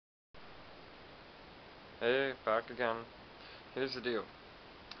Hey, back again. Here's the deal.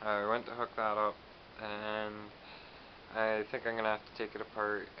 I went to hook that up, and I think I'm going to have to take it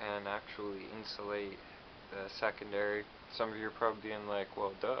apart and actually insulate the secondary. Some of you are probably being like,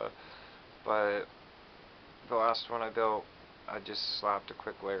 well, duh. But the last one I built, I just slapped a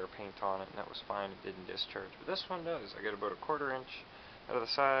quick layer of paint on it, and that was fine. It didn't discharge. But this one does. I get about a 1/4 inch out of the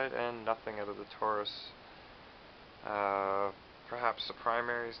side and nothing out of the Taurus. Perhaps the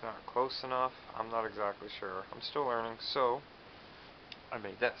primary is not close enough. I'm not exactly sure. I'm still learning. So I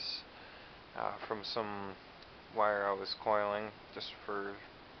made this from some wire I was coiling just for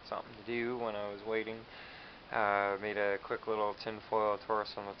something to do when I was waiting. Made a quick little tinfoil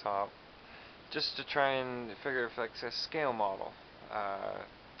Taurus on the top just to try and figure if it's a scale model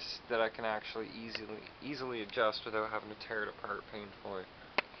that I can actually easily adjust without having to tear it apart painfully.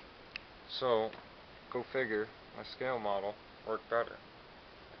 So go figure, my scale model worked better.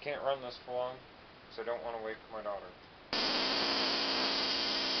 I can't run this for long because I don't want to wait for my daughter.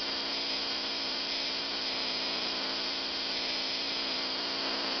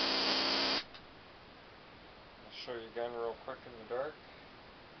 I'll show you again real quick in the dark.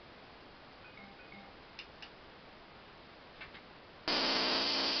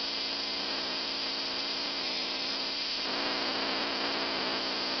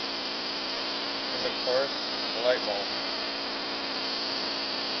 And of course, the light bulb.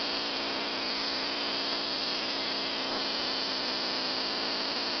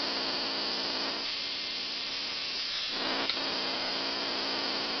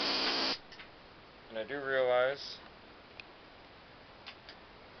 And I do realize,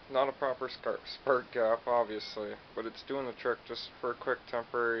 not a proper spark gap obviously, but it's doing the trick just for a quick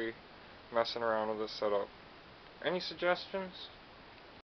temporary messing around with this setup. Any suggestions?